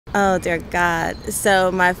Oh, dear God.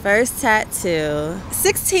 So my first tattoo,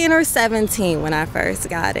 16 or 17 when I first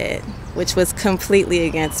got it, which was completely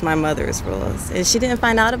against my mother's rules. And she didn't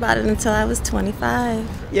find out about it until I was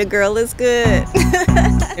 25. Your girl is good.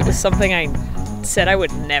 It was something I said I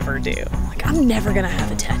would never do. Like, I'm never gonna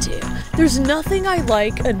have a tattoo. There's nothing I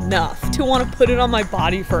like enough to want to put it on my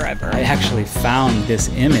body forever. I actually found this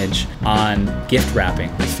image on gift wrapping.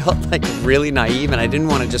 I felt like really naive, and I didn't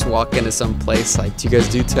want to just walk into some place like, do you guys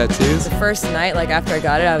do tattoos? The first night, like after I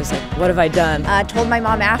got it, I was like, what have I done? I told my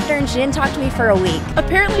mom after, and she didn't talk to me for a week.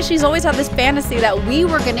 Apparently she's always had this fantasy that we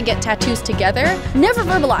were gonna get tattoos together, never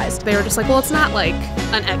verbalized. They were just like, well, it's not like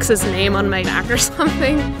an ex's name on my back or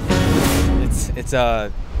something. It's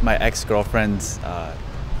my ex-girlfriend's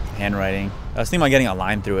handwriting. I was thinking about getting a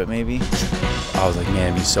line through it, maybe. I was like,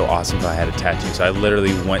 man, it'd be so awesome if I had a tattoo. So I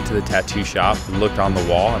literally went to the tattoo shop, looked on the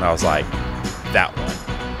wall, and I was like, that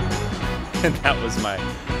one. And that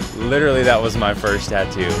was my first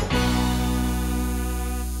tattoo.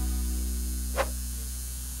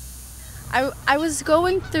 I was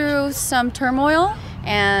going through some turmoil,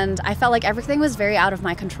 and I felt like everything was very out of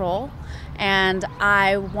my control. And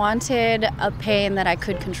I wanted a pain that I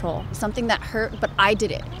could control, something that hurt, but I did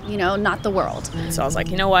it, you know, not the world. So I was like,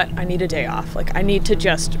 you know what? I need a day off. Like, I need to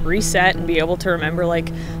just reset and be able to remember, like,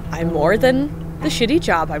 I'm more than the shitty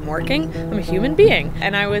job I'm working. I'm a human being.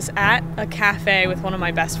 And I was at a cafe with one of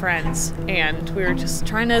my best friends, and we were just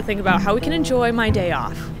trying to think about how we can enjoy my day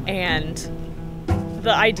off. And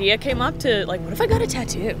the idea came up to, like, what if I got a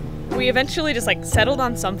tattoo? We eventually just like settled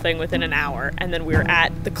on something within an hour, and then we were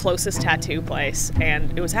at the closest tattoo place,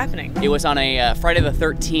 and it was happening. It was on a Friday the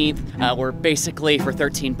 13th, where basically for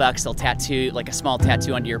 13 bucks they'll tattoo like a small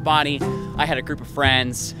tattoo onto your body. I had a group of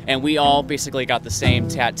friends, and we all basically got the same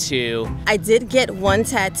tattoo. I did get one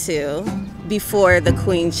tattoo before the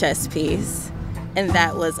queen chess piece, and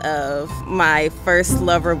that was of my first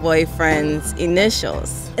lover boyfriend's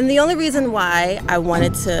initials. And the only reason why I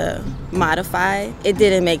wanted to modify, it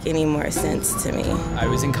didn't make any more sense to me. I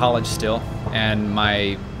was in college still, and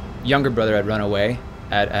my younger brother had run away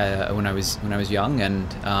when I was young, and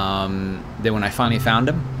then when I finally found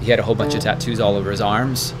him, he had a whole bunch of tattoos all over his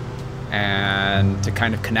arms, and to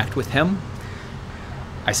kind of connect with him,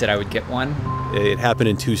 I said I would get one. It happened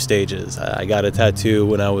in 2 stages. I got a tattoo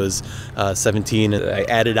when I was 17, and I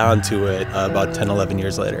added on to it about 10, 11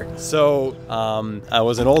 years later. So I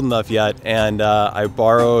wasn't old enough yet, and I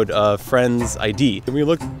borrowed a friend's ID. And we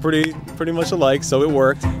looked pretty much alike, so it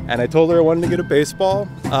worked. And I told her I wanted to get a baseball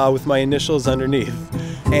with my initials underneath.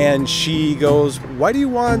 And she goes, "Why do you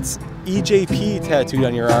want EJP tattooed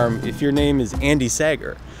on your arm if your name is Andy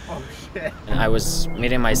Sager?" I was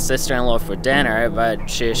meeting my sister-in-law for dinner, but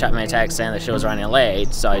she shot me a text saying that she was running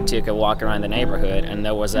late, so I took a walk around the neighborhood, and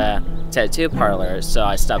there was a tattoo parlor, so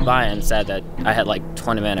I stopped by and said that I had like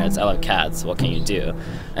 20 minutes, I love cats, what can you do?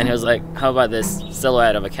 And he was like, how about this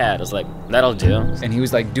silhouette of a cat? I was like, that'll do. And he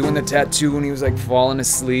was like doing the tattoo, and he was like falling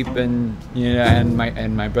asleep, and you know,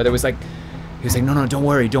 and my brother was like, no, don't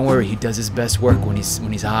worry, he does his best work when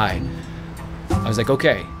he's high. I was like,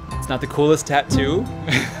 okay, it's not the coolest tattoo,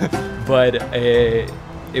 but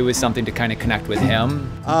it was something to kind of connect with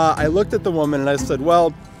him. I looked at the woman and I said,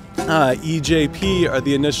 well, EJP are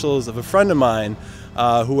the initials of a friend of mine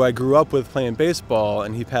who I grew up with playing baseball,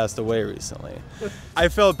 and he passed away recently. I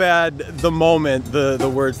felt bad the moment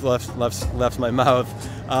the words left my mouth,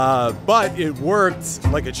 but it worked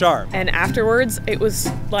like a charm. And afterwards, it was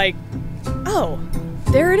like, oh,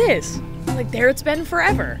 there it is. Like, there it's been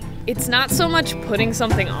forever. It's not so much putting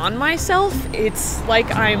something on myself, it's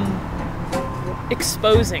like I'm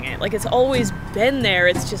exposing it. Like, it's always been there,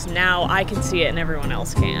 it's just now I can see it and everyone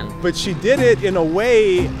else can. But she did it in a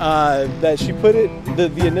way that she put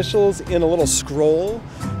the initials in a little scroll,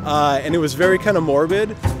 and it was very kind of morbid,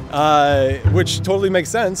 which totally makes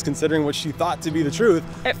sense considering what she thought to be the truth.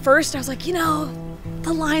 At first I was like, you know,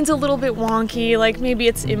 the line's a little bit wonky, like maybe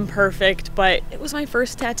it's imperfect, but it was my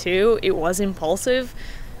first tattoo, it was impulsive.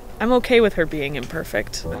 I'm okay with her being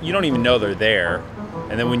imperfect. You don't even know they're there,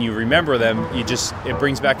 and then when you remember them, it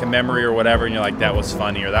brings back a memory or whatever, and you're like, that was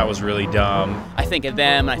funny, or that was really dumb. I think of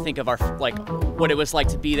them, and I think of what it was like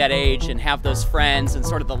to be that age and have those friends and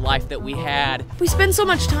sort of the life that we had. We spend so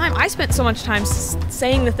much time, I spent so much time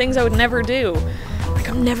saying the things I would never do. Like,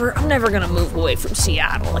 I'm never gonna move away from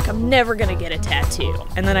Seattle. Like, I'm never gonna get a tattoo.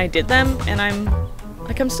 And then I did them, and I'm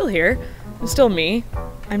still here. I'm still me.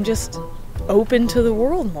 I'm just open to the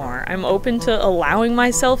world more. I'm open to allowing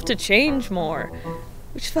myself to change more,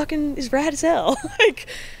 which fucking is rad as hell. Like,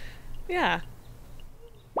 yeah.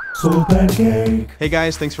 SoulPancake. Hey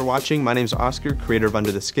guys, thanks for watching. My name's Oskar, creator of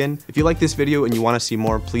Under the Skin. If you like this video and you want to see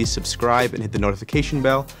more, please subscribe and hit the notification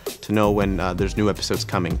bell to know when there's new episodes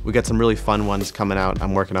coming. We got some really fun ones coming out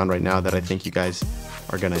I'm working on right now that I think you guys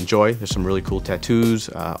are gonna enjoy. There's some really cool tattoos,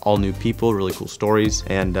 all new people, really cool stories,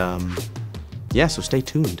 and yeah, so stay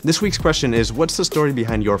tuned. This week's question is, what's the story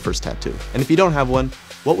behind your first tattoo? And if you don't have one,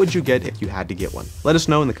 what would you get if you had to get one? Let us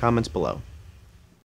know in the comments below.